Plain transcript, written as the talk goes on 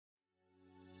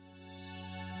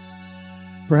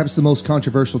Perhaps the most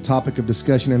controversial topic of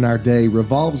discussion in our day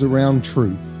revolves around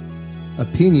truth.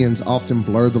 Opinions often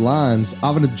blur the lines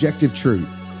of an objective truth.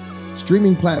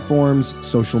 Streaming platforms,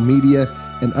 social media,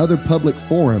 and other public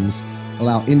forums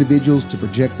allow individuals to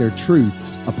project their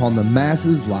truths upon the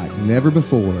masses like never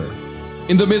before.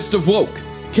 In the midst of woke,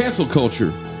 cancel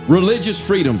culture, religious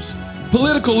freedoms,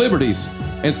 political liberties,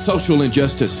 and social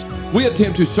injustice, we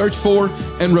attempt to search for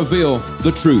and reveal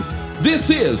the truth. This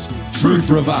is Truth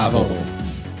Revival.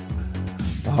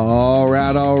 All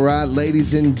right,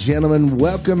 ladies and gentlemen,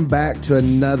 welcome back to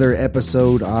another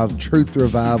episode of Truth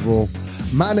Revival.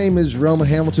 My name is Roman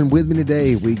Hamilton. With me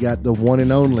today, we got the one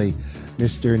and only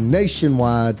Mr.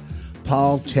 Nationwide,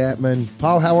 Paul Chapman.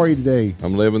 Paul, how are you today?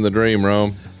 I'm living the dream,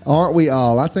 Rome. Aren't we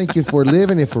all? I think if we're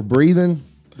living, if we're breathing,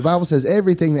 the Bible says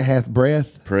everything that hath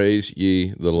breath, praise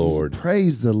ye the Lord.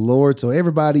 Praise the Lord. So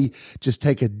everybody just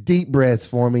take a deep breath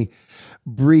for me.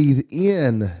 Breathe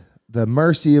in the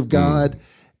mercy of God.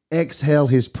 Exhale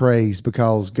his praise,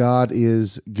 because God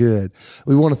is good.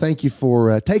 We want to thank you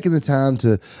for taking the time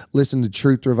to listen to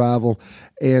Truth Revival.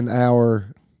 And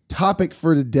our topic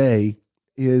for today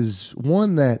is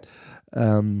one that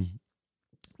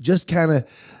just kind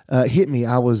of hit me.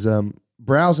 I was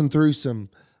browsing through some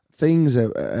things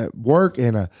at work,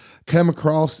 and I come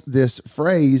across this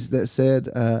phrase that said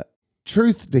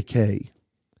truth decay,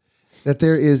 that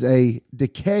there is a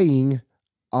decaying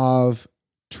of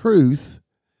truth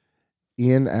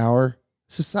in our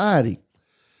society.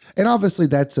 And obviously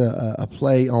that's a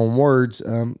play on words,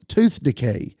 tooth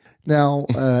decay. Now,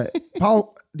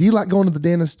 Paul, do you like going to the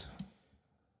dentist?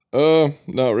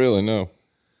 Not really, no.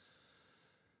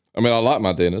 I mean, I like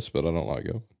my dentist, but I don't like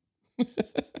going.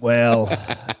 Well,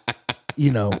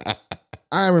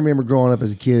 I remember growing up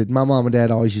as a kid, my mom and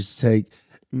dad always used to take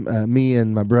me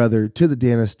and my brother to the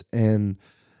dentist, and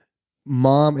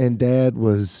mom and dad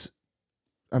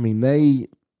they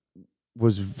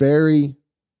was very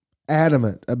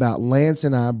adamant about Lance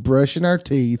and I brushing our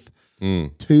teeth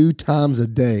 2 times a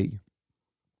day.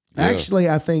 Yeah. Actually,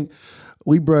 I think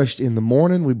we brushed in the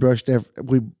morning. We brushed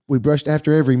we brushed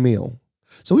after every meal.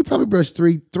 So we probably brushed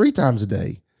three times a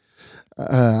day.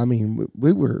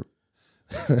 We were.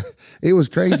 It was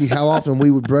crazy how often we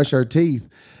would brush our teeth,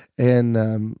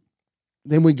 and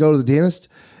then we'd go to the dentist,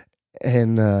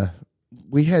 and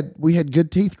we had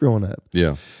good teeth growing up.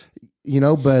 Yeah.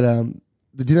 But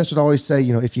the dentist would always say,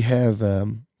 if you have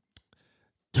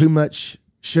too much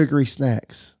sugary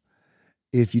snacks,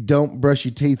 if you don't brush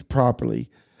your teeth properly,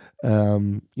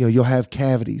 you'll have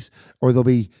cavities, or there'll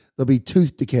be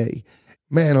tooth decay.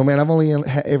 Man, oh man, I've only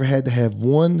ever had to have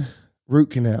one root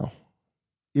canal.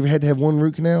 You ever had to have one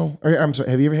root canal? I'm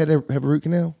sorry, have you ever had to have a root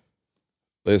canal?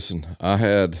 Listen, I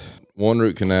had one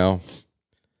root canal,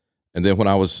 and then when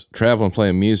I was traveling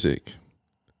playing music,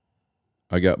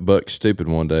 I got buck stupid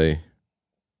one day,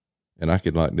 and I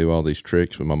could do all these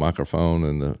tricks with my microphone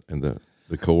and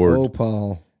the cord. Oh,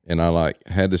 Paul! And I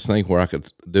had this thing where I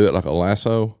could do it like a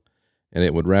lasso, and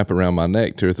it would wrap around my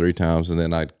neck 2 or 3 times, and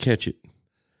then I'd catch it.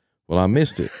 Well, I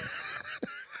missed it.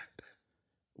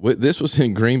 This was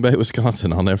in Green Bay,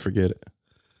 Wisconsin. I'll never forget it.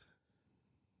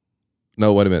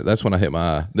 No, wait a minute. That's when I hit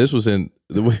my eye. This was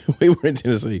we were in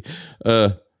Tennessee.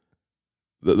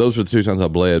 Those were the 2 times I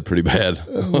bled pretty bad.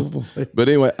 Oh, but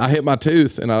anyway, I hit my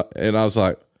tooth, and I was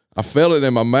like, I felt it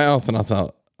in my mouth, and I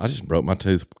thought, I just broke my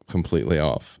tooth completely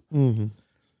off. Mm-hmm.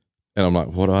 And I'm like,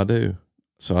 what do I do?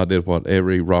 So I did what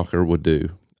every rocker would do.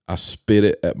 I spit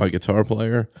it at my guitar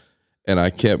player, and I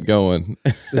kept going.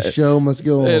 The show must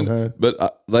go on, huh?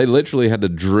 But they literally had to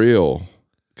drill,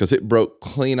 because it broke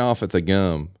clean off at the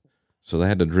gum. So they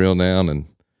had to drill down and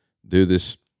do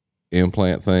this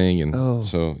implant thing, and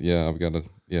so I've got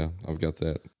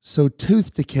that. So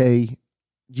tooth decay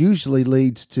usually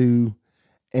leads to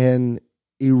an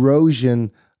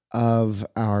erosion of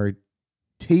our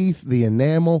teeth, the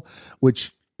enamel,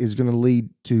 which is going to lead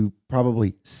to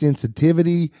probably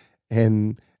sensitivity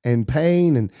and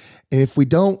pain, and if we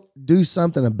don't do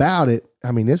something about it,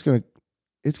 it's going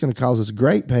to cause us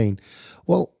great pain.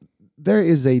 Well, there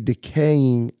is a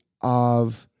decaying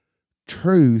of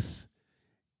truth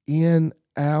in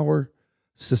our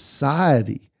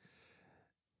society.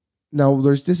 Now,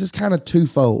 this is kind of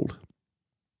twofold.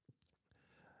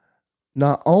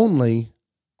 Not only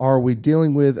are we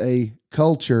dealing with a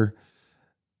culture,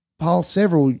 Paul,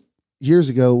 several years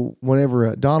ago,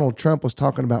 whenever Donald Trump was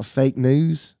talking about fake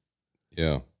news,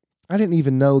 I didn't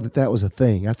even know that was a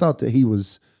thing. I thought that he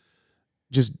was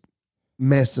just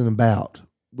messing about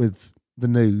with the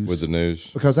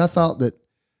news. Because I thought that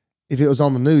if it was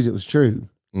on the news, it was true.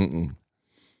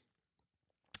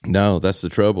 No, that's the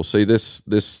trouble. See,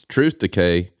 this truth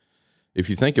decay if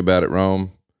you think about it,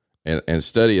 Rome, and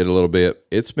study it a little bit,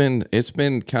 it's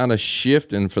been kind of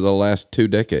shifting for the last 2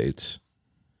 decades,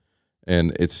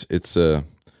 and it's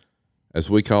as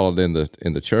we call it in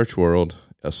the church world,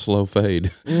 a slow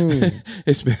fade.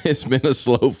 It's been a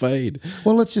slow fade.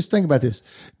 Well, let's just think about this.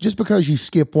 Just because you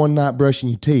skip one night brushing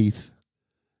your teeth,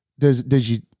 does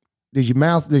your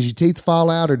teeth fall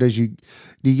out, or do you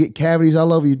get cavities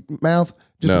all over your mouth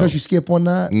just No. because you skip one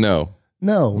night? No.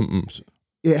 No.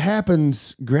 It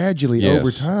happens gradually Yes.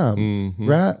 over time, Mhm.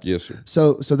 right? Yes, sir.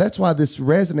 So that's why this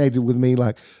resonated with me.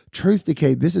 Like, truth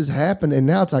decay, this has happened, and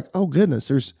now it's like, oh goodness,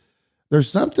 there's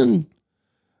something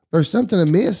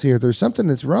amiss here. There's something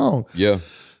that's wrong. Yeah.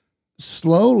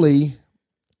 Slowly,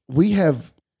 we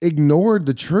have ignored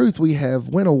the truth. We have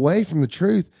went away from the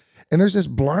truth, and there's this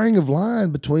blurring of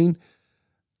line between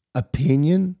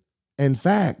opinion and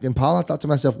fact. And Paul, I thought to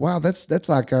myself, wow, that's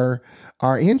like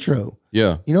our intro.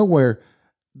 Yeah. Where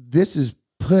this is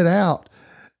put out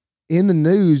in the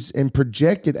news and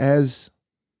projected as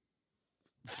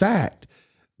fact.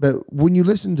 But when you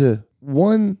listen to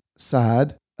one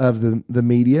side of the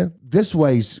media, this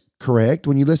way's correct.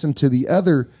 When you listen to the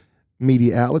other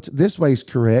media outlets, this way's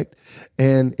correct.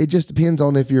 And it just depends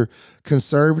on if you're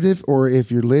conservative or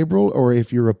if you're liberal or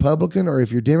if you're Republican or if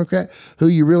you're Democrat, who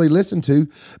you really listen to.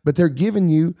 But they're giving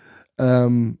you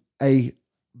a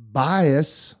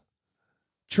bias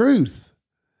truth.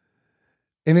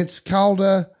 And it's called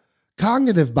a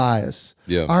cognitive bias.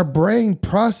 Yeah. Our brain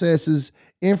processes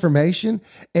information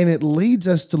and it leads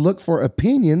us to look for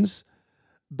opinions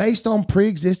based on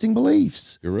pre-existing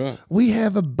beliefs. You're right. We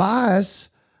have a bias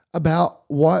about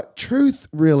what truth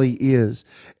really is.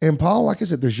 And Paul, like I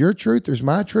said, there's your truth, there's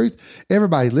my truth.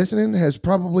 Everybody listening has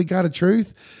probably got a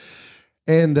truth.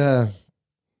 And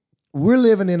we're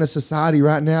living in a society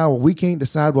right now where we can't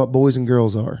decide what boys and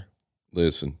girls are.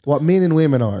 Listen, What men and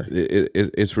women are.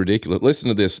 it's ridiculous. Listen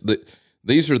to this.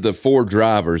 These are the 4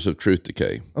 drivers of truth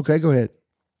decay: Okay, go ahead.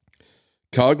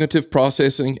 cognitive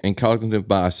processing and cognitive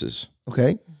biases.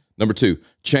 Okay. Number 2,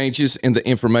 changes in the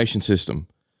information system.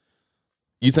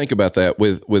 You think about that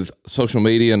with social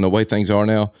media and the way things are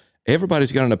now.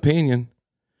 Everybody's got an opinion.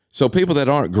 So people that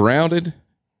aren't grounded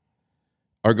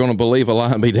are going to believe a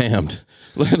lie and be damned.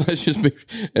 Let's just be.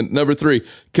 And number 3,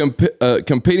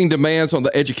 competing demands on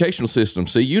the educational system.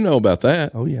 See, you know about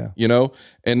that. Oh, yeah.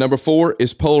 And number 4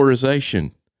 is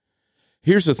polarization.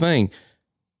 Here's the thing.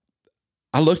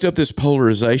 I looked up this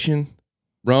polarization,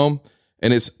 Rome,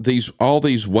 and it's all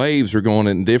these waves are going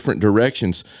in different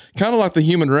directions, kind of like the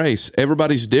human race.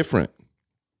 Everybody's different,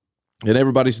 and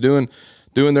everybody's doing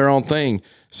their own thing.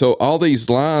 So all these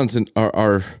lines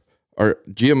are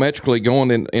geometrically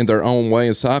going in their own way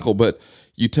and cycle. But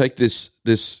you take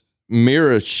this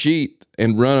mirror sheet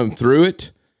and run them through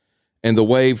it, and the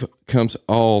wave comes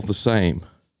all the same.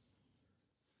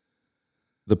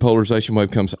 The polarization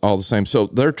wave comes all the same. So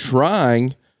they're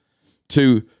trying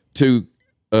to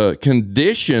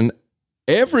condition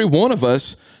every one of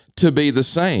us to be the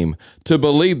same, to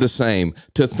believe the same,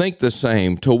 to think the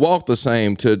same, to walk the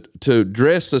same, to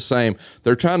dress the same.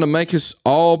 They're trying to make us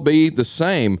all be the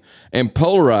same and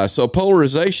polarized. So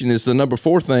polarization is the number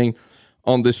 4 thing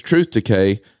on this truth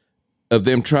decay of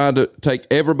them trying to take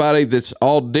everybody that's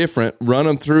all different, run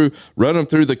them through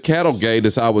the cattle gate,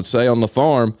 as I would say, on the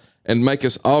farm, and make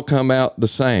us all come out the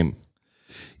same.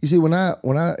 You see, when I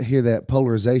hear that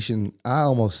polarization, I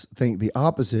almost think the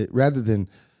opposite. Rather than,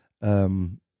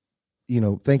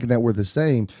 thinking that we're the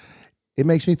same, it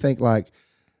makes me think like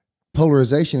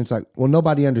polarization. It's like, well,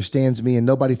 nobody understands me and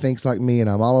nobody thinks like me, and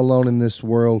I'm all alone in this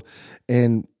world,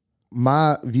 and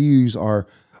my views are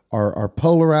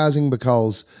polarizing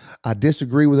because I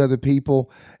disagree with other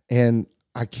people, and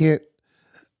I can't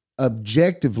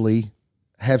objectively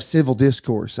have civil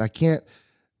discourse. I can't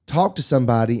talk to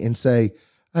somebody and say,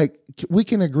 hey, we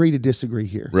can agree to disagree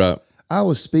here. Right. I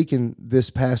was speaking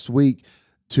this past week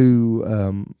to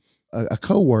a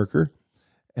coworker,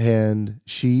 and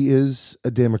she is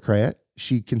a Democrat.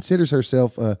 She considers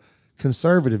herself a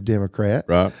conservative Democrat.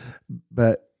 Right.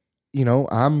 But,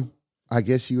 I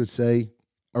guess you would say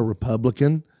a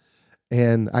Republican.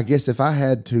 And I guess if I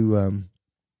had to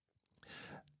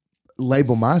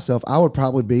label myself, I would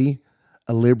probably be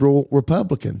a liberal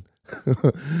Republican.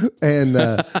 And,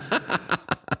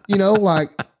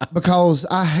 because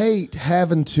I hate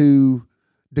having to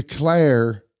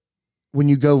declare when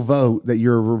you go vote that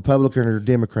you're a Republican or a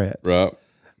Democrat. Right.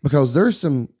 Because there's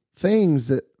some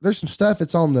stuff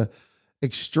that's on the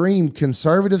extreme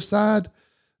conservative side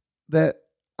that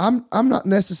I'm not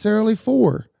necessarily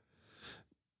for.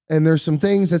 And there's some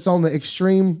things that's on the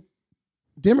extreme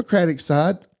Democratic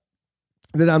side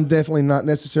that I'm definitely not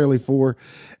necessarily for.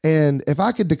 And if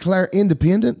I could declare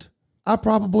independent, I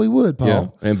probably would, Paul. Yeah,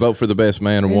 and vote for the best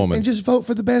man or woman. And just vote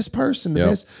for the best person, the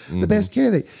Yep. the best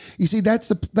candidate. You see, that's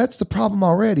the problem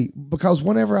already, because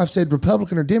whenever I've said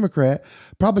Republican or Democrat,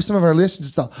 probably some of our listeners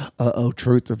thought,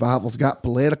 Truth Revival's got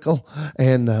political,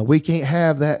 and we can't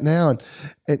have that now.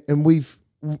 And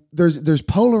there's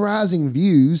polarizing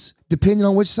views depending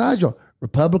on which side you're on.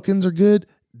 Republicans are good,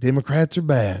 Democrats are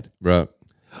bad. Right.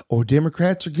 Or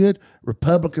Democrats are good,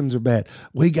 Republicans are bad.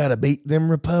 We got to beat them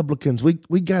Republicans.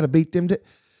 We got to beat them.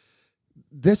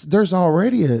 There's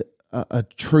already a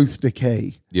truth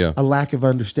decay, Yeah. a lack of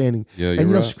understanding. Yeah, and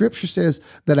you're right. Scripture says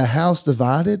that a house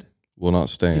divided, Will not it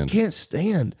stand. can't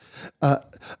stand.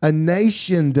 A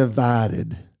nation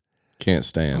divided, Can't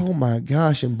stand. oh my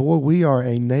gosh! And boy, we are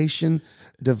a nation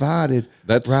divided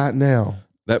right now.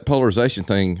 That polarization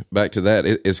thing, back to that,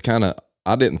 is kind of,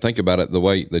 I didn't think about it the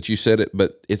way that you said it,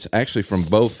 but it's actually from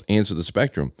both ends of the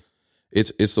spectrum.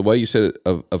 It's the way you said it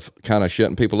of kind of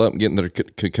shutting people up and getting their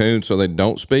cocoon so they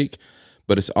don't speak.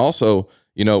 But it's also,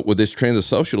 with this trend of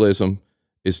socialism,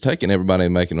 it's taking everybody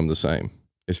and making them the same.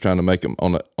 It's trying to make them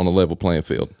on a level playing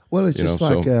field. Well, it's just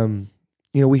like,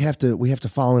 we have to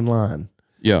fall in line.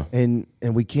 Yeah. And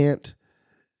we can't.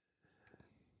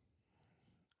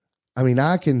 I mean,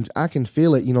 I can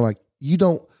feel it. Like you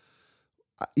don't.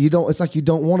 It's like you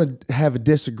don't want to have a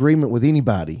disagreement with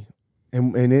anybody,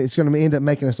 and it's going to end up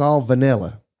making us all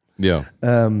vanilla. Yeah.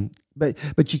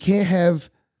 But you can't have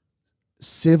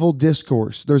civil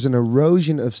discourse. There's an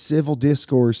erosion of civil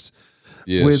discourse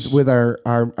with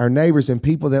our neighbors and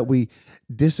people that we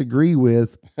disagree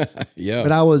with. Yeah.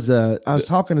 But I was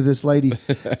talking to this lady,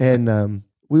 and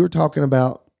we were talking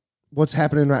about what's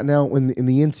happening right now in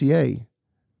the NCAA.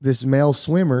 This male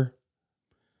swimmer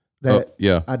that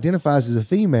identifies as a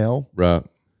female, right,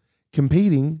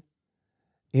 competing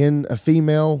in a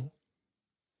female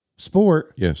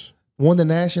sport, yes, won the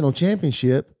national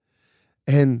championship.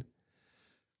 And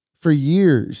for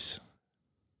years,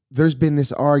 there's been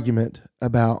this argument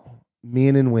about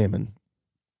men and women.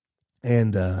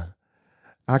 And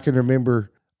I can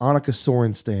remember Annika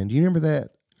Sorenstam. Do you remember that,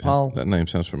 Paul? That name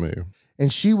sounds familiar.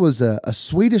 And she was a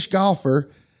Swedish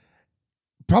golfer,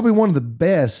 probably one of the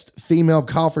best female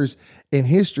golfers in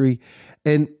history.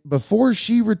 And before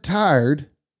she retired,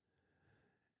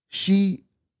 she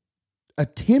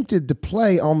attempted to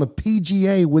play on the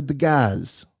PGA with the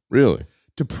guys. Really?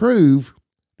 To prove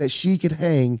that she could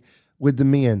hang with the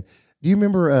men. Do you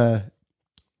remember a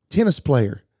tennis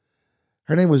player?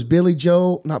 Her name was Billie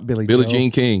Jean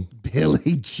King.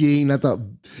 Billie Jean. I thought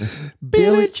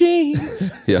Billie Jean.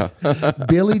 Yeah.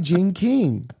 Billie Jean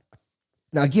King.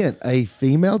 Now, again, a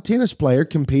female tennis player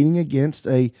competing against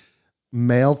a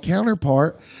male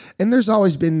counterpart. And there's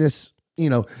always been this,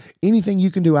 anything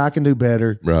you can do, I can do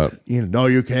better. Right. No,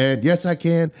 you can. Yes, I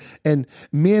can. And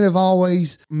men have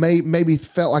always maybe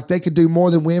felt like they could do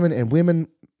more than women, and women,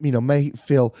 may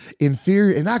feel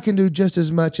inferior, and I can do just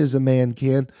as much as a man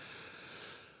can.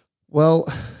 Well,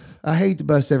 I hate to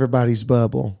bust everybody's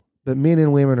bubble, but men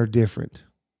and women are different.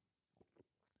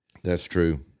 That's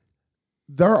true.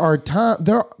 There are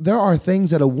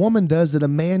things that a woman does that a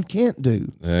man can't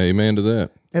do. Amen to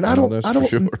that. And I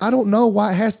don't know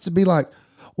why it has to be like,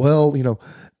 well,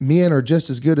 men are just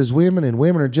as good as women and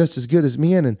women are just as good as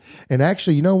men. And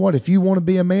actually, you know what? If you want to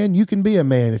be a man, you can be a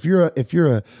man. If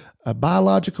you're a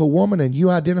biological woman and you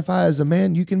identify as a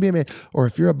man, you can be a man. Or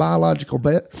if you're a biological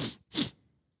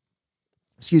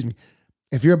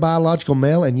if you're a biological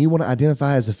male and you want to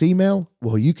identify as a female,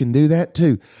 well, you can do that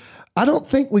too. I don't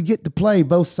think we get to play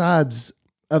both sides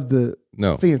of the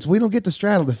fence. We don't get to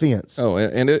straddle the fence. Oh,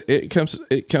 and it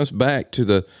comes back to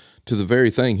the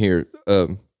very thing here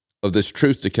of this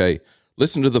truth decay.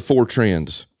 Listen to the 4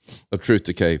 trends of truth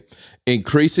decay: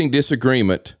 increasing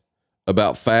disagreement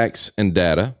about facts and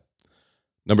data.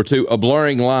 Number 2, a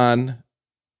blurring line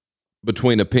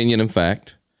between opinion and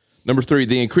fact. Number 3,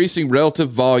 the increasing relative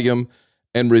volume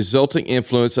and resulting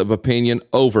influence of opinion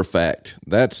over fact.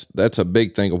 That's a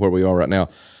big thing of where we are right now.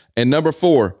 And number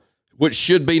 4, which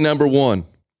should be number 1,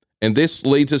 and this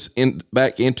leads us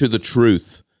back into the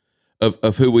truth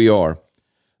of who we are: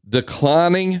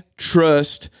 declining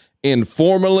trust in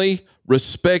formerly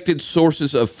respected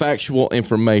sources of factual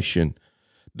information.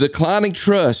 Declining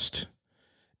trust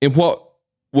in what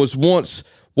was once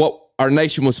what our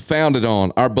nation was founded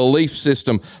on, our belief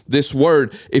system, this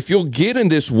word. If you'll get in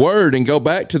this word and go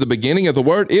back to the beginning of the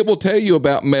word, it will tell you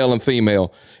about male and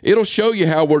female. It'll show you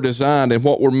how we're designed and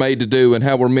what we're made to do and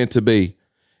how we're meant to be.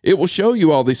 It will show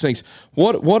you all these things.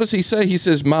 What does he say? He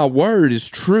says, my word is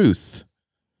truth.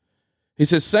 He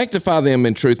says, sanctify them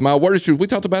in truth. My word is truth. We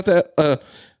talked about that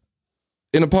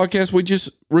in a podcast we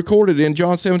just recorded in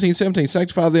John 17:17.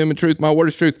 Sanctify them in truth. My word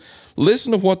is truth.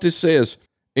 Listen to what this says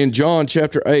in John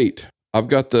chapter 8. I've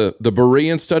got the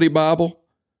Berean Study Bible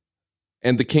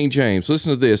and the King James. Listen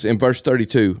to this in verse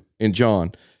 32 in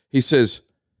John. He says,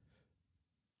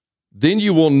 then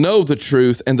you will know the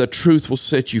truth, and the truth will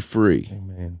set you free.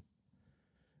 Amen.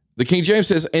 The King James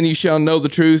says, and you shall know the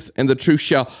truth, and the truth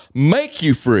shall make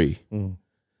you free.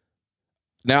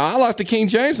 Now, I like the King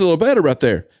James a little better right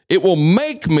there. It will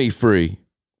make me free.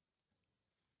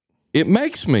 It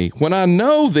makes me. When I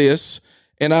know this,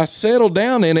 and I settle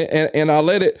down in it, and I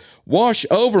let it wash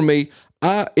over me,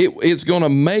 it's going to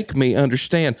make me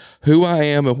understand who I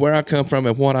am and where I come from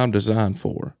and what I'm designed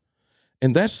for.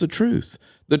 And that's the truth.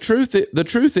 The truth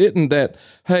isn't that,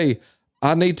 hey,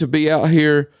 I need to be out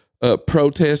here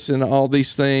protesting all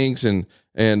these things and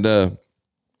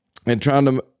trying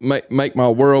to make my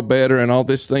world better and all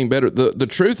this thing better. The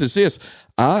truth is this: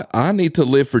 I need to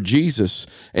live for Jesus,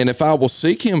 and if I will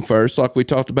seek Him first, like we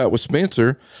talked about with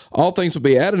Spencer, all things will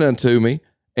be added unto me,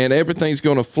 and everything's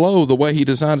going to flow the way He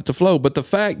designed it to flow. But the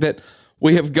fact that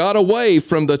we have got away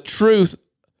from the truth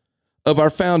of our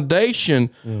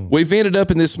foundation, we've ended up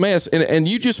in this mess. And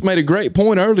you just made a great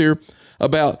point earlier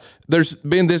about there's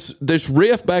been this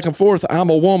rift back and forth.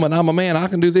 I'm a woman, I'm a man, I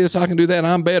can do this, I can do that,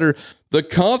 I'm better. The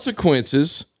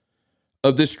consequences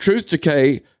of this truth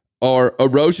decay are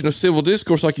erosion of civil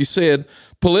discourse, like you said,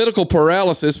 political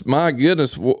paralysis. My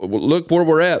goodness, look where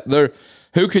we're at.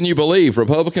 Who can you believe?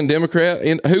 Republican, Democrat?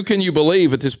 And who can you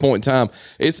believe at this point in time?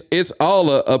 It's all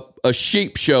a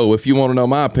sheep show, if you want to know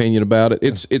my opinion about it.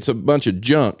 It's a bunch of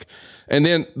junk. And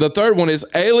then the third one is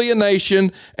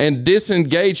alienation and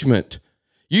disengagement.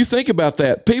 You think about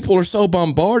that. People are so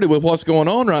bombarded with what's going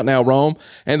on right now, Rome,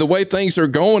 and the way things are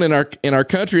going in our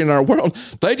country and our world.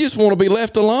 They just want to be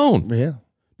left alone. Yeah.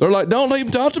 They're like, don't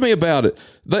even talk to me about it.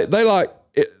 They like,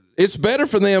 it's better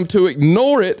for them to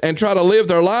ignore it and try to live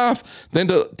their life than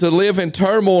to live in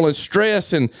turmoil and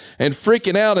stress and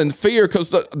freaking out and fear,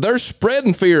 because they're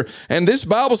spreading fear. And this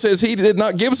Bible says He did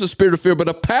not give us a spirit of fear, but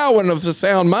a power and of a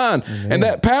sound mind. Amen. And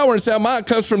that power and sound mind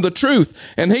comes from the truth.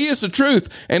 And He is the truth.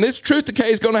 And this truth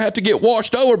decay is going to have to get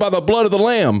washed over by the blood of the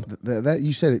Lamb. That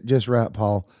you said it just right,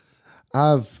 Paul.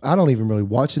 I don't even really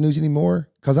watch the news anymore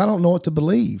because I don't know what to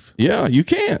believe. Yeah, you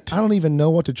can't. I don't even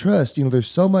know what to trust. There's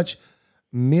so much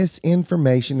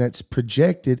misinformation that's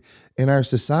projected in our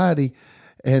society.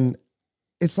 And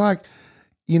it's like,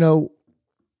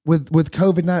 with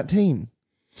COVID-19,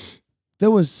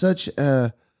 there was such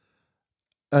a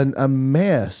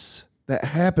mess that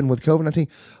happened with COVID-19.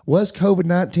 Was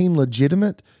COVID-19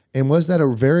 legitimate? And was that a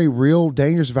very real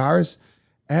dangerous virus?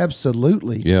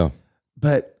 Absolutely. Yeah.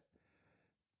 But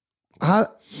I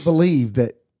believe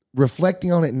that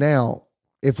reflecting on it now,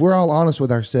 if we're all honest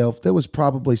with ourselves, there was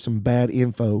probably some bad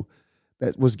info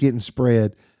that was getting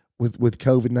spread with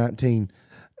COVID-19.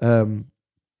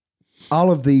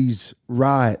 All of these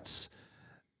riots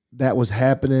that was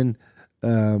happening,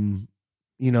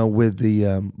 with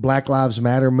the Black Lives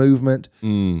Matter movement.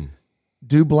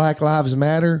 Do Black Lives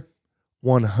Matter?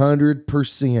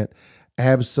 100%.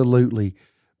 Absolutely.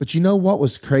 But you know what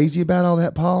was crazy about all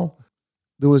that, Paul?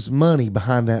 There was money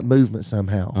behind that movement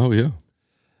somehow. Oh, yeah.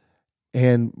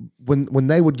 And when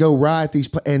they would go riot these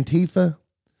Antifa,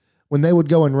 when they would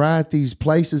go and riot these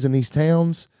places in these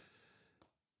towns,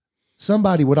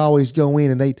 somebody would always go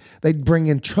in and they'd bring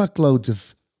in truckloads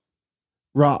of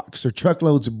rocks or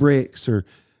truckloads of bricks or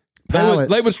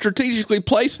pallets. They would strategically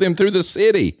place them through the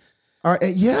city. All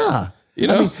right, yeah.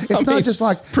 It's not just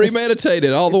like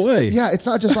premeditated all the way. Yeah, it's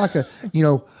not just like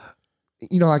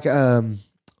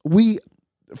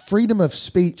freedom of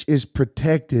speech is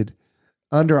protected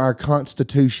under our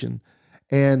Constitution,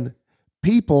 and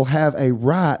people have a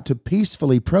right to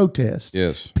peacefully protest.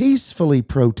 Yes. Peacefully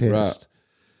protest.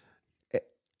 Right.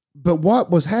 But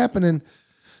what was happening,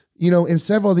 in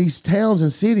several of these towns and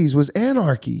cities was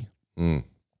anarchy.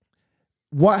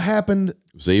 What happened?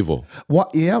 It was evil.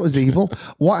 It was evil.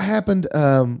 What happened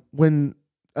when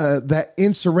that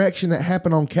insurrection that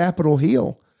happened on Capitol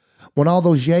Hill, when all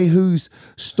those yahoos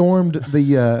stormed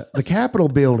the Capitol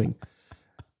building?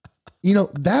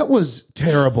 That was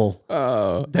terrible.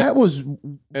 That was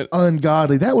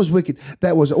ungodly. That was wicked.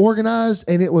 That was organized,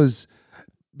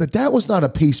 but that was not a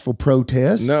peaceful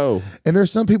protest. No. And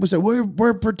there's some people say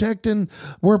we're protecting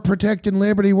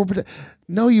liberty.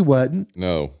 No, you wasn't.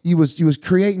 No. You was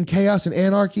creating chaos and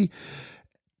anarchy,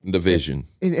 division,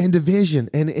 and division.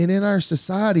 And in our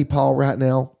society, Paul, right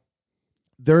now,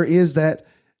 there is that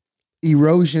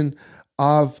erosion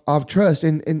of trust.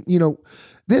 And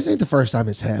this ain't the first time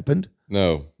it's happened.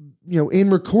 No.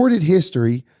 In recorded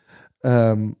history,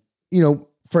 for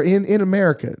in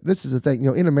America, this is the thing,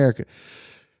 in America,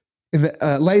 in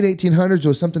the late 1800s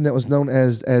was something that was known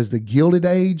as the Gilded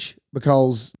Age,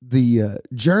 because the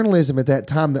journalism at that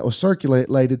time that was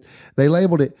circulated, they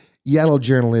labeled it yellow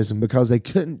journalism because they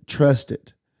couldn't trust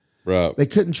it. Right. They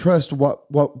couldn't trust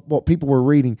what people were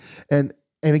reading. And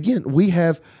again, we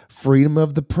have freedom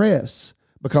of the press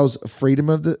because freedom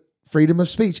of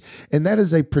speech. And that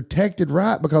is a protected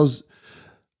right because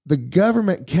the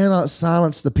government cannot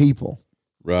silence the people.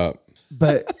 Right.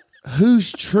 But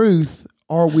whose truth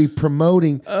are we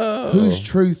promoting? Whose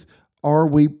truth are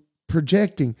we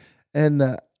projecting? And,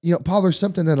 Paul, there's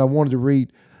something that I wanted to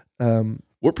read.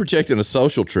 We're projecting a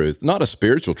social truth, not a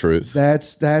spiritual truth.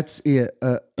 That's it.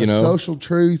 A social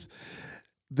truth.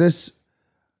 This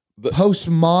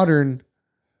postmodern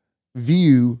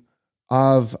view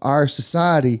of our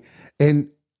society and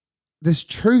this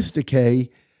truth decay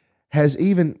has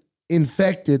even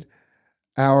infected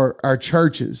our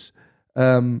churches.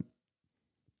 In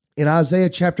Isaiah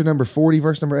chapter number 40,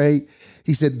 verse number 8,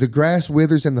 he said, "The grass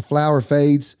withers and the flower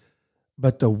fades,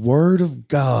 but the word of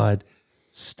God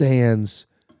stands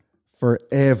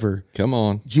forever." Come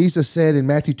on. Jesus said in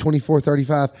Matthew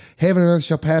 24:35, "Heaven and earth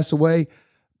shall pass away,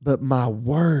 but my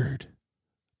word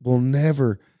will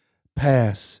never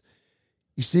pass."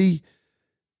 You see,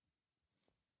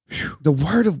 the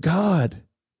word of God,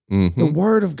 the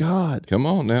word of God. Come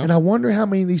on now. And I wonder how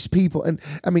many of these people, and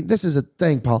I mean, this is a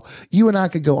thing, Paul, you and I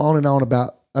could go on and on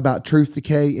about truth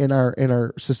decay in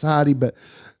our society, but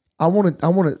I want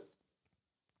to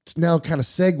now kind of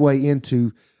segue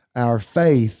into our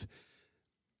faith.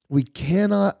 We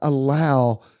cannot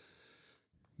allow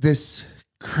this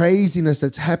craziness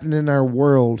that's happening in our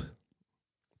world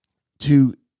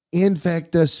to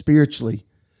infect us spiritually,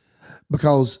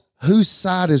 because whose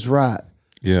side is right?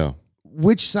 Yeah.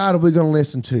 Which side are we going to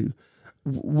listen to?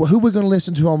 Who are we going to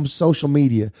listen to on social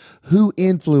media? Who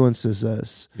influences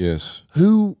us? Yes.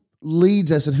 Who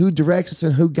leads us and who directs us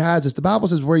and who guides us? The Bible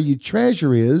says where your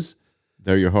treasure is,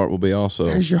 there your heart will be also.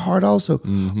 There's your heart also.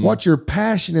 Mm-hmm. What you're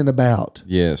passionate about.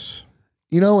 Yes.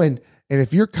 And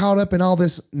if you're caught up in all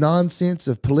this nonsense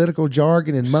of political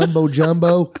jargon and mumbo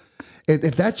jumbo,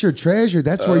 if that's your treasure,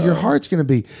 that's where your heart's going to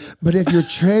be. But if your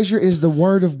treasure is the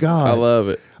word of God, I love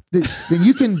it. Then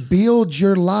you can build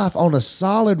your life on a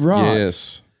solid rock.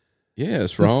 Yes.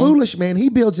 Yes, The foolish man, he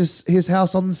builds his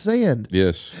house on the sand.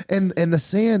 Yes. And the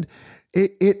sand,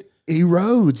 it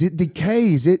erodes, it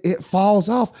decays, it falls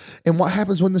off. And what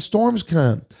happens when the storms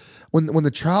come? When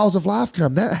the trials of life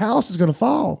come, that house is going to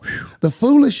fall. Whew. The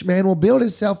foolish man will build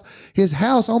his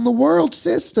house on the world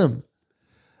system.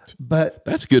 But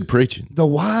that's good preaching. The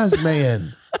wise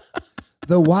man,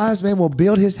 will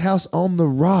build his house on the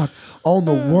rock, on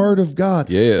the word of God.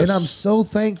 Yes. And I'm so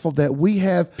thankful that we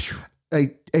have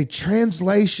a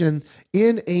translation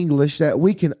in English that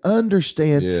we can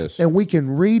understand, yes, and we can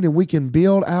read, and we can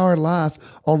build our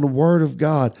life on the word of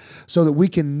God so that we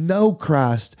can know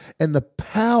Christ and the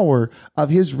power of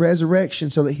his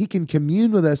resurrection so that he can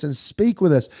commune with us and speak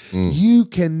with us. You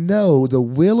can know the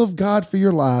will of God for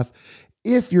your life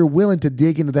if you're willing to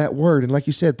dig into that word. And like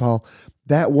you said, Paul,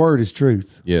 that word is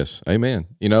truth. Yes. Amen.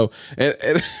 And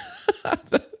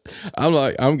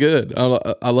I'm good.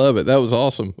 I love it. That was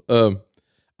awesome.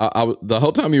 The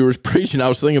whole time you were preaching, I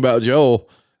was thinking about Joel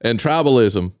and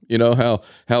tribalism.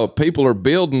 How people are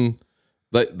building.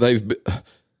 The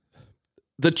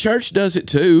church does it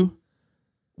too.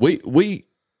 We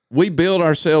build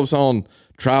ourselves on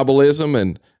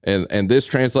tribalism and this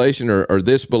translation or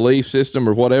this belief system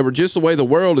or whatever. Just the way the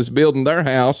world is building their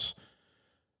house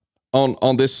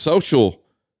on this social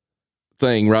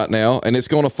thing right now, and it's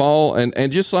going to fall.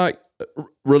 And just like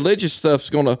religious stuff's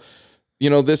going to,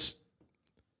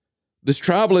 this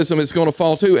tribalism is going to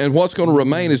fall too. And what's going to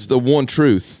remain is the one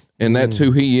truth, and that's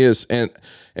who he is. And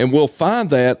we'll find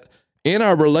that in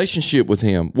our relationship with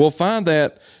him. We'll find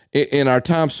that in our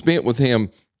time spent with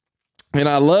him. And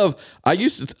I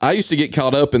used to get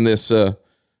caught up in this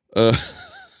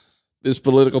this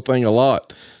political thing a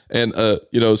lot. And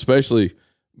especially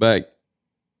back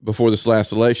before this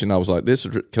last election, I was like, this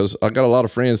is because I got a lot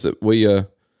of friends that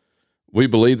we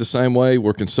believe the same way.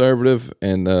 We're conservative,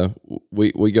 and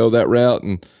we go that route,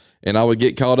 and I would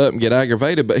get caught up and get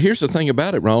aggravated. But here's the thing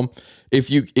about it, Rome. If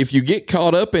you get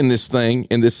caught up in this thing,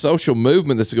 in this social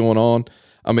movement that's going on,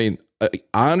 I mean,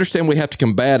 I understand we have to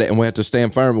combat it and we have to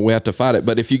stand firm and we have to fight it.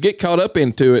 But if you get caught up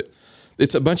into it,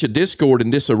 it's a bunch of discord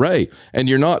and disarray, and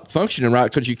you're not functioning right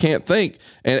because you can't think.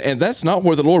 And that's not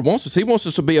where the Lord wants us. He wants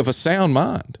us to be of a sound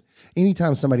mind.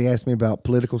 Anytime somebody asks me about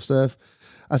political stuff,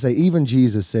 I say, even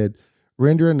Jesus said,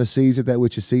 Render unto Caesar that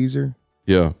which is Caesar,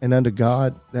 Yeah. and unto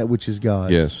God that which is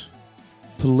God's. Yes.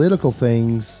 Political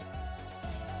things,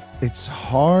 it's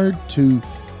hard to,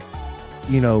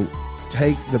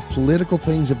 take the political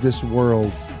things of this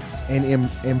world and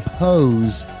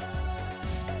impose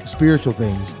spiritual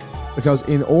things. Because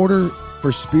in order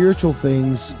for spiritual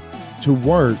things to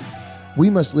work, we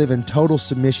must live in total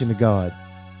submission to God.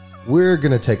 We're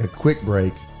going to take a quick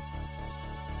break.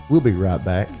 We'll be right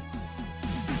back.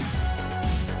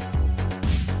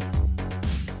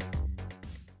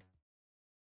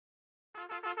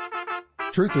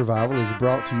 Truth Revival is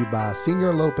brought to you by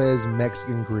Senor Lopez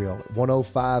Mexican Grill,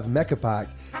 105 Mecca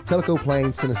Tellico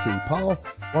Plains, Tennessee. Paul,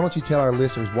 why don't you tell our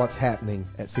listeners what's happening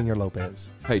at Senor Lopez?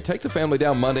 Hey, take the family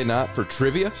down Monday night for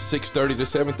trivia, 6:30 to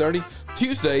 7:30.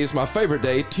 Tuesday is my favorite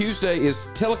day. Tuesday is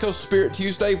Tellico Spirit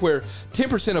Tuesday, where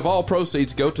 10% of all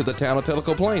proceeds go to the town of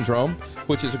Tellico Plains, Rome,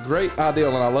 which is a great ideal,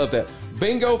 and I love that.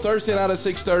 Bingo Thursday night at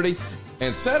 6:30,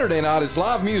 and Saturday night is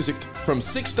live music from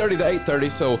 6:30 to 8:30.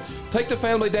 So take the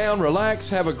family down, relax,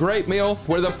 have a great meal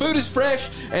where the food is fresh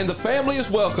and the family is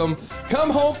welcome. Come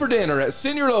home for dinner at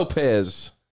Senor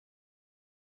Lopez.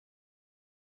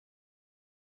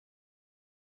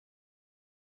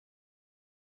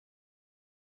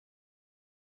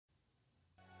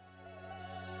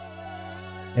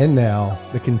 And now,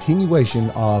 the continuation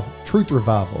of Truth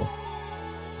Revival.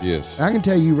 Yes. I can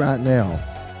tell you right now,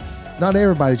 not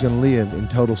everybody's going to live in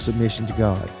total submission to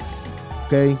God.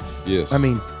 Okay? Yes. I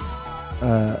mean,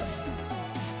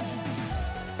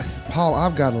 Paul,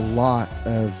 I've got a lot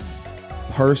of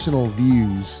personal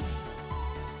views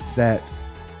that,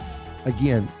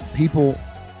 again, people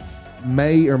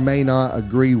may or may not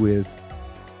agree with,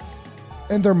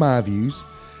 and they're my views.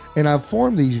 And I've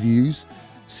formed these views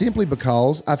simply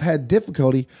because I've had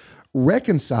difficulty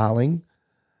reconciling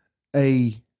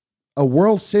a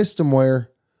world system where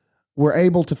we're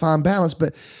able to find balance.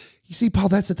 But you see, Paul,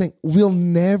 that's the thing. We'll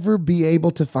never be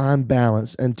able to find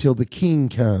balance until the King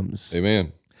comes.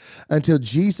 Amen. Until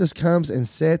Jesus comes and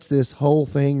sets this whole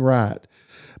thing right.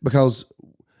 Because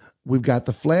we've got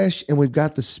the flesh and we've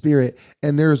got the spirit,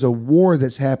 and there's a war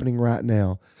that's happening right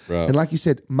now. Right. And like you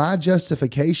said, my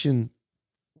justification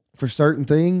for certain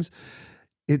things,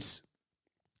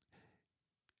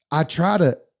 I try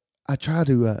to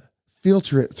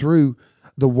filter it through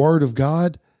the Word of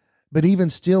God, but even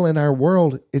still in our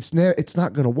world, it's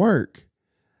not going to work.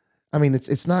 I mean,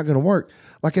 it's not going to work.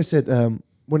 Like I said,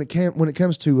 when it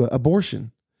comes to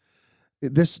abortion,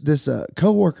 this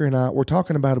coworker and I were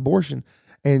talking about abortion,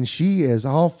 and she is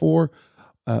all for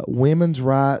women's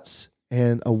rights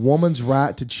and a woman's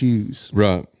right to choose.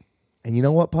 Right. And you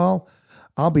know what, Paul?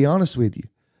 I'll be honest with you.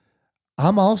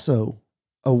 I'm also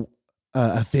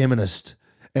a feminist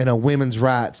and a women's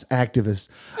rights activist.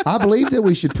 I believe that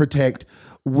we should protect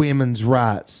women's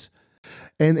rights.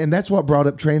 And that's what brought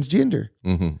up transgender.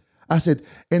 Mm-hmm. I said,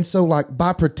 and so like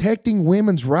by protecting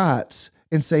women's rights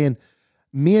and saying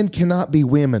men cannot be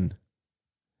women,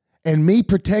 and me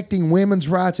protecting women's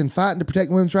rights and fighting to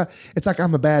protect women's rights, it's like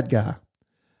I'm a bad guy.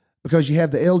 Because you have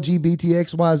the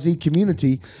LGBTXYZ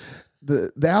community,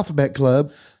 the Alphabet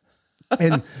Club,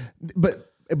 and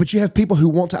but you have people who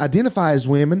want to identify as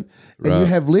women, and you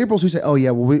have liberals who say, "Oh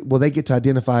yeah, well they get to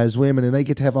identify as women and they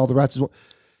get to have all the rights as well."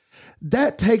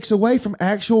 That takes away from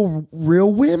actual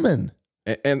real women.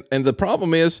 And the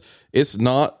problem is, it's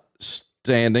not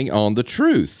standing on the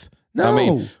truth. No. I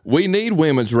mean, we need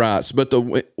women's rights, but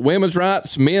the women's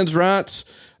rights, men's rights,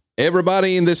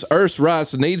 everybody in this earth's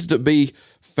rights needs to be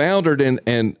founded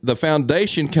and the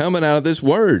foundation coming out of this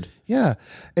word. Yeah.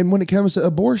 And when it comes to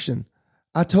abortion,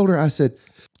 I told her, I said,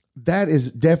 that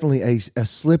is definitely a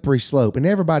slippery slope. And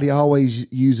everybody always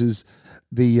uses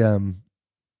the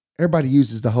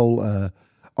whole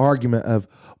argument of,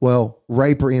 well,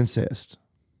 rape or incest.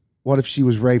 What if she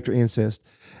was raped or incest?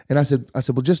 And I said,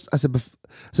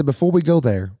 before we go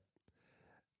there,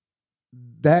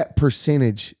 that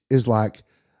percentage is like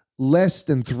less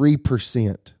than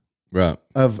 3%. Right.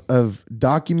 Of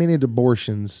documented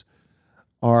abortions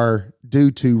are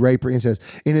due to rape or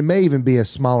incest. And it may even be a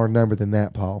smaller number than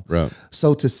that, Paul. Right.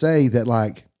 So to say that,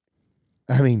 like,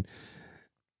 I mean,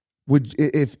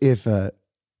 if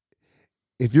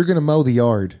you're going to mow the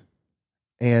yard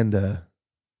and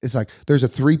it's like there's a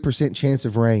 3% chance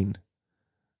of rain,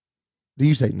 do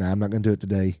you say, "Nah, I'm not going to do it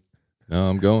today"? No,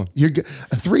 I'm going. A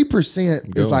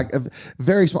 3% is like a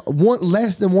very small.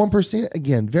 Less than 1%,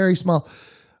 again, very small.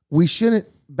 We shouldn't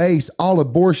base all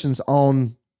abortions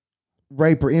on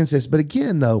rape or incest. But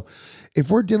again, though, if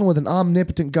we're dealing with an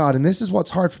omnipotent God, and this is what's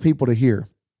hard for people to hear,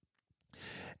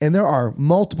 and there are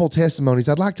multiple testimonies.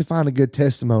 I'd like to find a good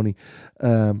testimony.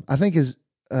 I think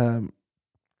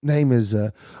name is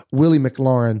Willie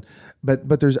McLaurin,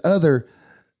 but there's other.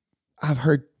 I've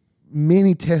heard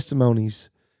many testimonies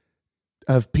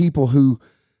of people who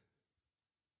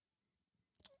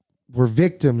were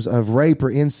victims of rape or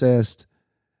incest,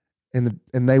 and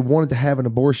they wanted to have an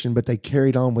abortion, but they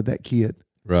carried on with that kid.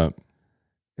 Right.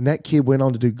 And that kid went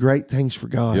on to do great things for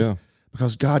God. Yeah.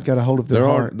 Because God got a hold of their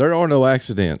heart. There are no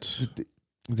accidents.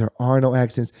 There are no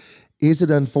accidents. Is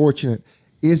it unfortunate?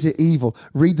 Is it evil?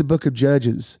 Read the book of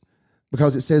Judges,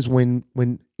 because it says when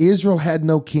Israel had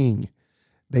no king,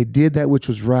 they did that which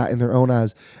was right in their own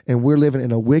eyes. And we're living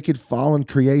in a wicked, fallen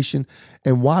creation.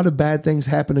 And why do bad things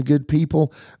happen to good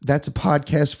people? That's a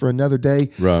podcast for another day.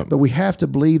 Right. But we have to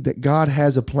believe that God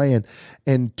has a plan,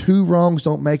 and two wrongs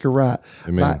don't make a right.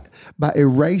 Amen. By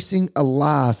erasing a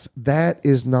life, that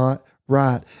is not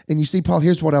right. And you see, Paul,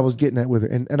 here's what I was getting at with her.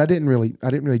 And I didn't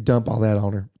really dump all that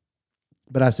on her.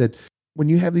 But I said, when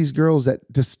you have these girls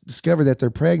that discover that they're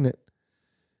pregnant,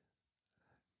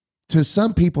 to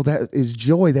some people that is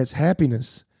joy, that's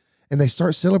happiness, and they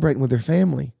start celebrating with their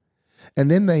family, and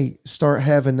then they start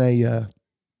having a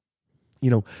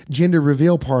gender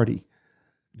reveal party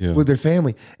with their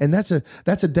family, and that's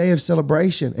a day of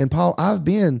celebration. And Paul, I've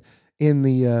been in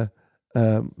the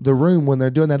room when they're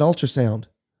doing that ultrasound,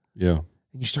 and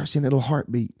you start seeing that little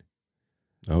heartbeat.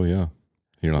 Oh yeah,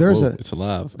 you're like, it's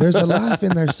alive. There's a life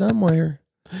in there somewhere.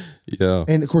 Yeah,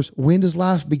 and of course, when does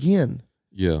life begin?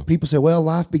 Yeah. People say, well,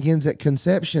 life begins at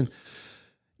conception.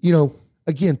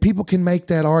 Again, people can make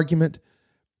that argument,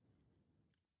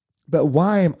 but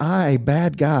why am I a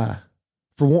bad guy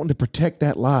for wanting to protect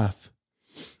that life,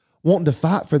 wanting to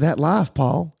fight for that life,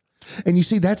 Paul? And you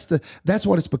see, that's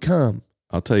what it's become.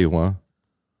 I'll tell you why.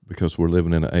 Because we're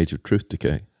living in an age of truth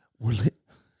decay.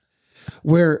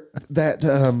 Where that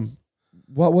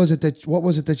what was it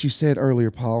that you said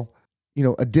earlier, Paul?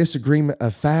 A disagreement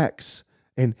of facts.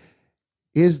 And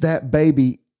is that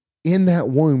baby in that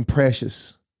womb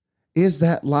precious? Is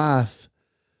that life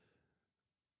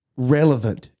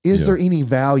relevant? Is there any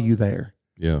value there?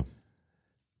 Yeah.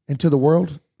 And to the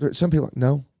world, some people are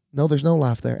like, no, there's no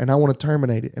life there. And I want to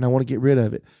terminate it and I want to get rid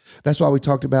of it. That's why we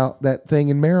talked about that thing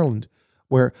in Maryland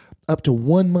where up to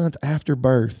 1 month after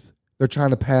birth, they're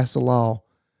trying to pass a law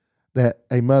that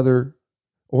a mother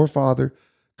or father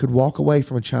could walk away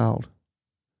from a child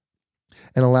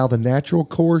and allow the natural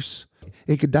course.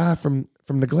 It could die from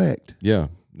neglect. Yeah.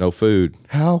 No food.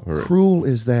 How cruel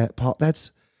is that, Paul?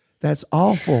 That's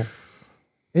awful.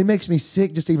 It makes me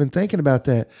sick just even thinking about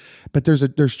that. But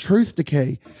there's truth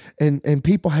decay, and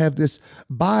people have this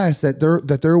bias that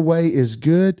their way is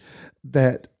good,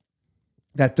 that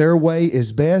their way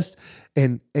is best,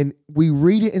 and we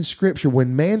read it in Scripture.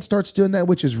 When man starts doing that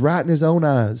which is right in his own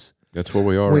eyes, that's where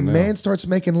we are. When right man now. starts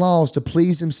making laws to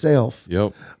please himself,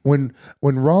 yep. When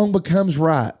wrong becomes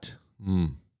right,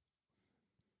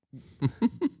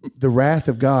 the wrath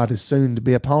of God is soon to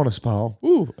be upon us, Paul.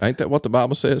 Ooh, ain't that what the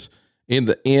Bible says? In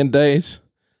the end days,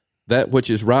 that which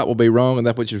is right will be wrong, and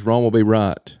that which is wrong will be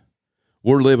right.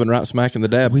 We're living right smack in the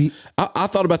dab. I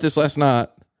thought about this last night.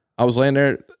 I was laying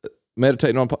there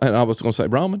meditating on, and I was going to say,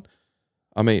 Brahman,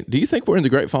 do you think we're in the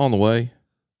great falling away?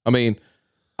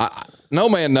 No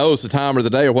man knows the time or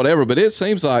the day or whatever, but it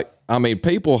seems like,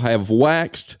 people have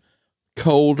waxed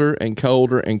colder and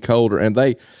colder and colder, and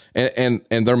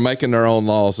they're making their own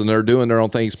laws and they're doing their own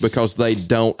things because they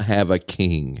don't have a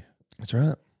king. That's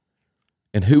right.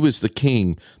 And who is the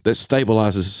king that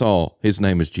stabilizes us all? His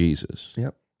name is Jesus.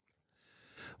 Yep.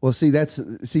 Well, see,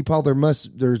 Paul,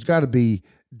 there's got to be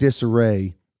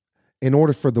disarray in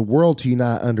order for the world to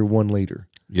unite under one leader.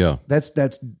 Yeah.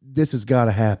 This has got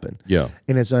to happen. Yeah.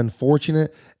 And it's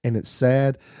unfortunate and it's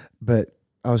sad, but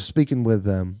I was speaking with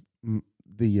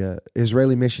the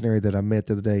Israeli missionary that I met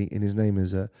the other day, and his name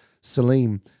is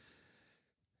Salim.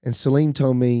 And Salim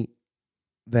told me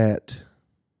that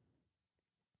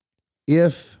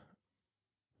if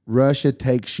Russia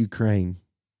takes Ukraine,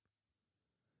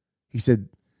 he said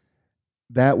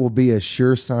that will be a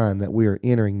sure sign that we are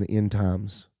entering the end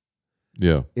times.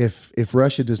 Yeah. If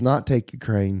Russia does not take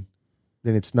Ukraine,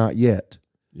 then it's not yet.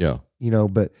 Yeah.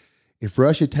 But if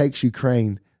Russia takes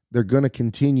Ukraine, they're going to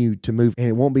continue to move, and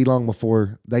it won't be long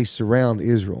before they surround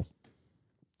Israel.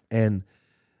 And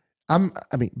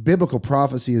biblical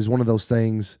prophecy is one of those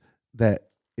things that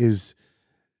is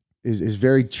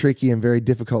very tricky and very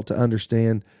difficult to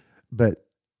understand, but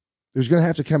there's going to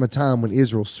have to come a time when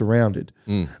Israel's surrounded.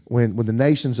 When the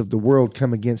nations of the world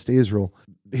come against Israel.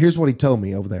 Here's what he told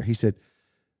me over there. He said,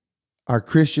 our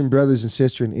Christian brothers and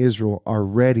sisters in Israel are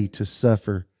ready to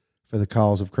suffer for the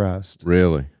cause of Christ.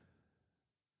 Really?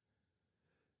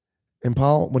 And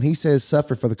Paul, when he says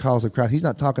suffer for the cause of Christ, he's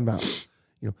not talking about,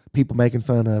 people making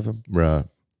fun of them, Right.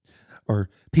 or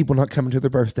people not coming to their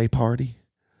birthday party,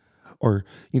 or,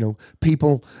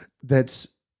 people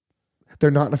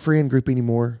they're not in a friend group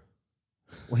anymore.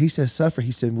 Well, he says suffer.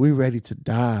 He said, we're ready to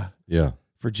die Yeah.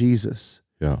 for Jesus.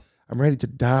 Yeah. I'm ready to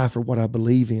die for what I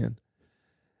believe in.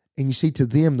 And you see, to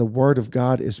them, the word of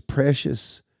God is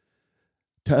precious.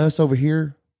 To us over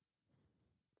here,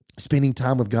 spending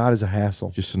time with God is a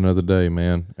hassle. Just another day,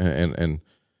 man. And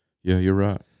yeah, you're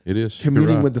right. It is.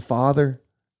 Communing You're with the Father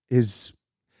it's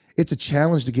a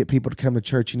challenge to get people to come to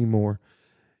church anymore.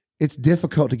 It's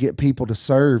difficult to get people to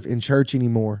serve in church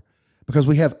anymore because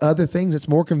we have other things that's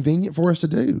more convenient for us to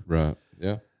do. right.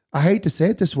 Yeah. I hate to say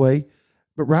it this way,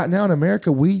 but right now in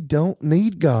America, we don't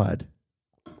need God.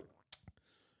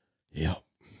 Yeah.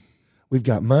 We've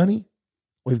got money.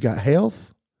 We've got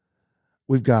health.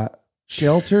 We've got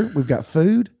shelter. We've got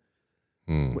food.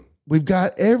 We've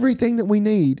got everything that we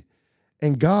need.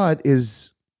 And God's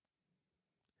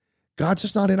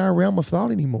just not in our realm of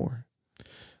thought anymore.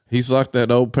 He's like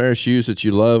that old pair of shoes that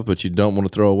you love, but you don't want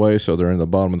to throw away, so they're in the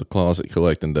bottom of the closet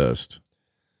collecting dust.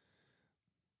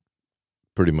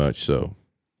 Pretty much so.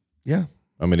 Yeah.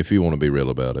 I mean, if you want to be real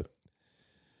about it.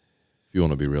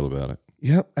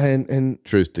 Yep. And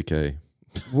Truth decay.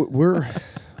 we're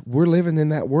living in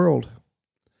that world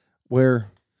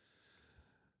where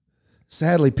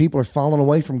sadly people are falling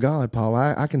away from God, Paul.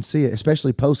 I can see it,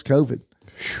 especially post-COVID.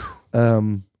 I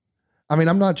mean,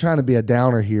 I'm not trying to be a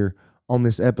downer here on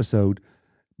this episode,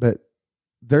 but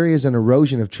there is an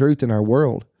erosion of truth in our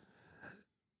world.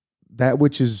 That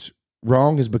which is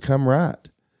wrong has become right.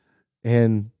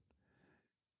 And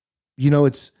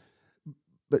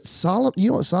but Solomon, you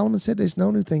know what Solomon said? There's no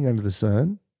new thing under the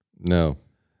sun. No.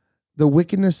 The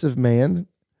wickedness of man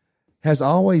has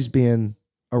always been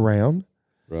around.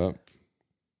 Right.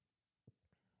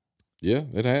 Yeah,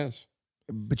 it has.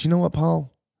 But you know what,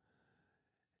 Paul?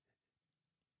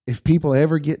 If people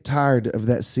ever get tired of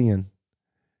that sin,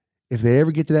 if they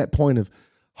ever get to that point of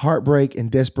heartbreak and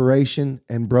desperation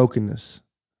and brokenness,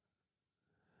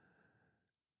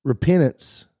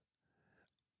 repentance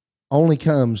only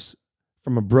comes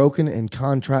from a broken and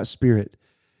contrite spirit.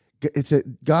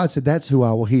 God said, that's who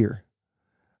I will hear.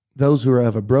 Those who are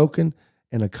of a broken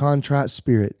and a contrite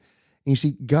spirit. And you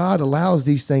see, God allows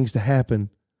these things to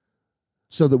happen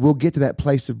so that we'll get to that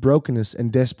place of brokenness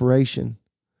and desperation.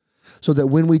 So that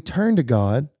when we turn to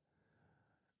God,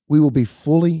 we will be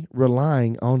fully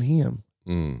relying on Him.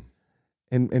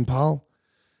 And Paul,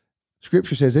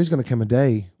 Scripture says there's going to come a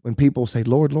day when people say,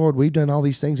 Lord, Lord, we've done all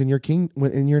these things in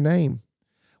your name.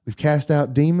 We've cast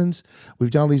out demons.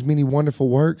 We've done all these many wonderful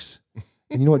works.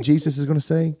 And you know what Jesus is going to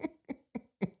say?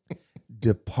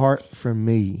 Depart from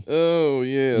me, Oh,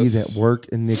 yes. ye that work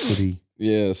iniquity.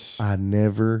 Yes. I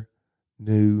never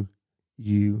knew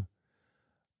you.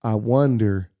 I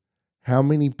wonder how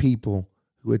many people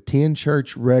who attend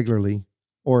church regularly,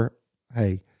 or,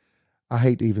 hey, I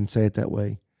hate to even say it that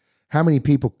way, how many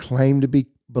people claim to be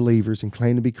believers and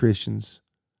claim to be Christians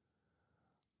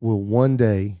will one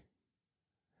day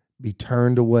be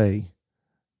turned away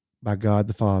by God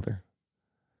the Father.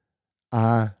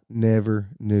 I never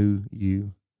knew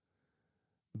you.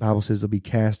 The Bible says they'll be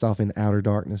cast off in outer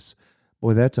darkness.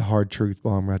 Boy, that's a hard truth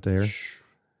bomb right there.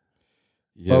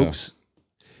 Yeah, Folks,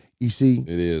 you see,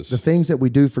 it is. the things that we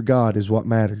do for God is what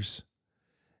matters.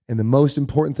 And the most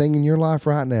important thing in your life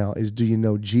right now is, do you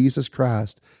know Jesus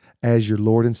Christ as your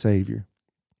Lord and Savior?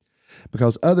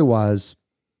 Because otherwise,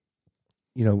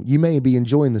 you may be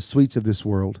enjoying the sweets of this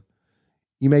world.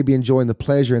 You may be enjoying the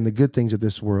pleasure and the good things of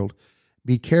this world.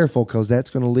 Be careful, because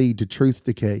that's going to lead to truth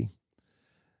decay.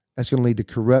 That's going to lead to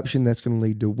corruption. That's going to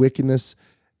lead to wickedness.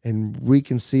 And we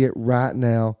can see it right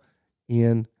now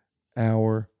in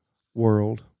our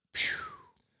world.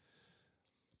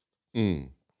 Truth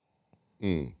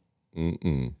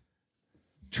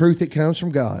that comes from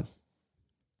God.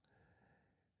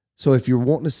 So if you're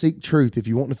wanting to seek truth, if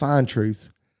you want to find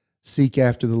truth, seek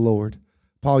after the Lord.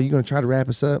 Paul, you going to try to wrap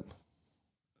us up?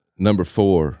 Number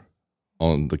 4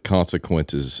 on the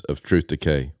consequences of truth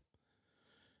decay.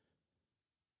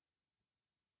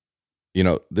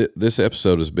 This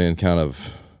episode has been kind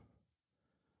of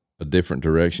a different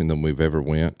direction than we've ever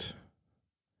went.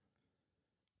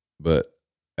 But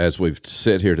as we've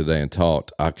sat here today and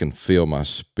talked, I can feel my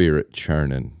spirit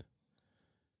churning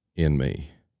in me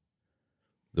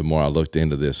the more I looked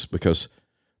into this, because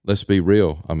let's be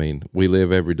real. I mean, we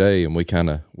live every day and we kind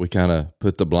of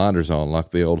put the blinders on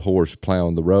like the old horse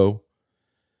plowing the row.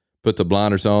 Put the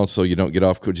blinders on so you don't get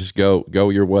off. Just go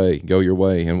your way,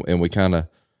 and we kind of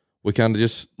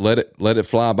just let it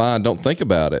fly by and don't think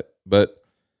about it. But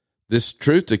this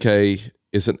truth decay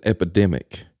is an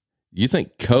epidemic. You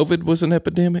think COVID was an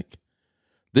epidemic?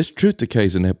 This truth decay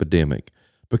is an epidemic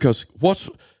because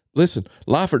listen,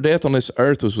 life or death on this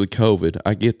earth was with COVID.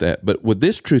 I get that. But with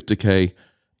this truth decay,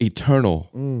 eternal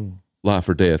life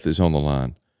or death is on the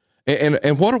line.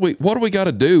 And what do we got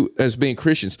to do as being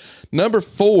Christians? Number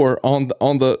 4 on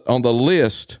the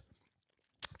list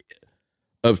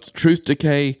of truth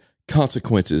decay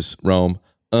consequences, Rome,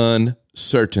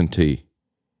 uncertainty.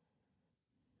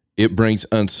 It brings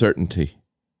uncertainty.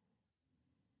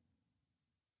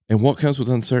 And what comes with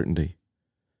uncertainty?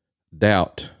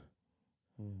 Doubt,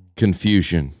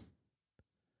 confusion,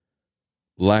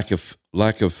 lack of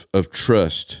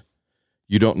trust.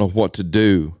 You don't know what to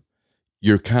do.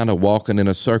 You're kind of walking in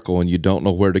a circle and you don't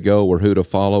know where to go or who to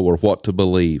follow or what to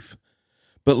believe.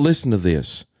 But listen to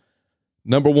this.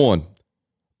 Number 1,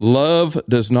 love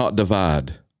does not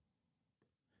divide.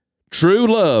 True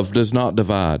love does not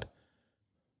divide.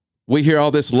 We hear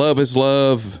all this love is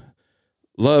love.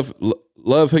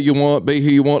 Love who you want, be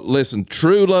who you want. Listen,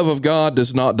 true love of God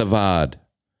does not divide.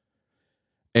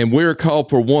 And we're called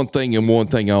for one thing and one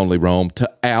thing only, Rome, to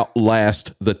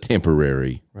outlast the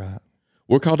temporary. Right.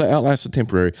 We're called to outlast the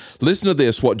temporary. Listen to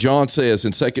this, what John says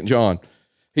in 2 John.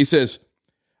 He says,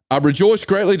 I rejoice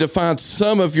greatly to find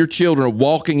some of your children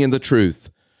walking in the truth,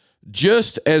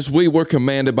 just as we were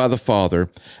commanded by the Father.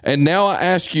 And now I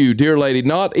ask you, dear lady,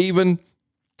 not even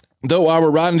though I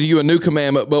were writing to you a new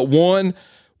commandment, but one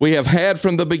we have had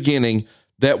from the beginning,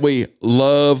 that we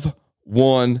love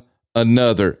one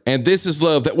another. And this is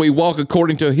love, that we walk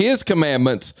according to his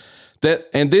commandments.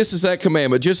 And this is that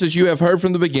commandment, just as you have heard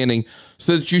from the beginning,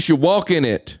 so that you should walk in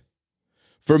it.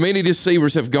 For many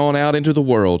deceivers have gone out into the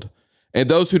world, and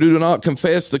those who do not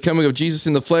confess the coming of Jesus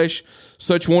in the flesh,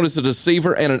 such one is a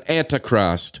deceiver and an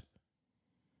antichrist.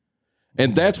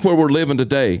 And that's where we're living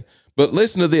today. But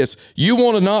listen to this. You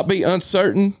want to not be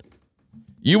uncertain?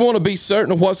 You want to be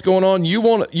certain of what's going on? You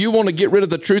want to get rid of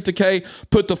the truth decay,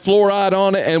 put the fluoride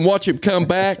on it, and watch it come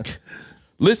back?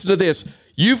 Listen to this.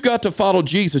 You've got to follow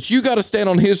Jesus. You got to stand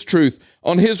on his truth,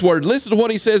 on his word. Listen to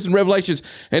what he says in Revelations.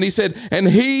 And he said, and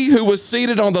he who was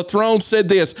seated on the throne said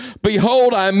this,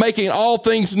 behold, I am making all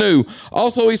things new.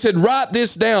 Also, he said, write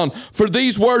this down, for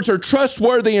these words are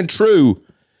trustworthy and true.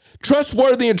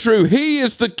 Trustworthy and true. He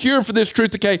is the cure for this truth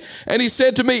decay. And he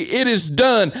said to me, it is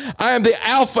done. I am the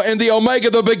Alpha and the Omega,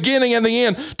 the beginning and the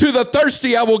end. To the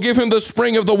thirsty, I will give him the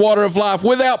spring of the water of life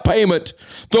without payment.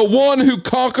 The one who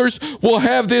conquers will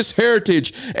have this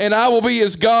heritage, and I will be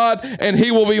his God, and he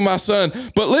will be my son.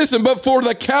 But listen, but for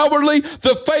the cowardly,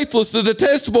 the faithless, the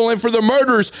detestable, and for the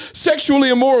murderers, sexually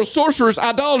immoral, sorcerers,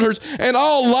 idolaters, and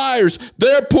all liars,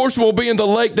 their portion will be in the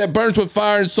lake that burns with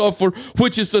fire and sulfur,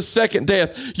 which is the second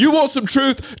death. You want some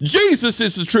truth? Jesus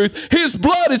is the truth. His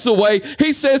blood is the way.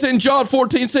 He says in John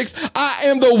 14:6, I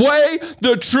am the way,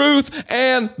 the truth,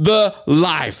 and the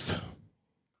life.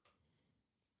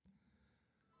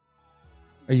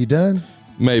 Are you done?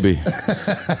 Maybe. Hey,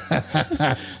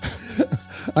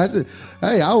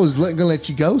 I was going to let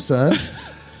you go, son.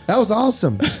 That was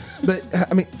awesome. But,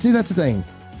 I mean, see, that's the thing.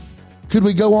 Could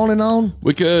we go on and on?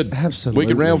 We could. Absolutely. We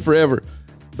could round forever.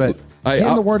 But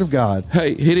in the Word of God.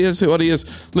 Hey, it is what he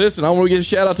is. Listen, I want to give a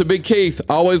shout out to Big Keith.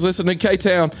 Always listening to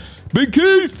K-Town. Big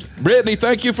Keith. Brittany,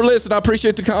 thank you for listening. I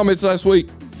appreciate the comments last week.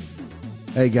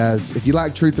 Hey, guys, if you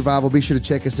like Truth Revival, be sure to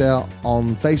check us out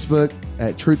on Facebook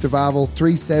at Truth Revival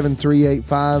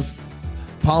 37385.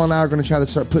 Paul and I are going to try to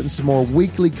start putting some more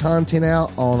weekly content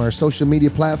out on our social media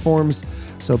platforms.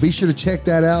 So be sure to check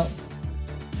that out.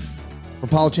 For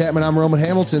Paul Chapman, I'm Roman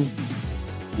Hamilton.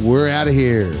 We're out of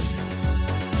here.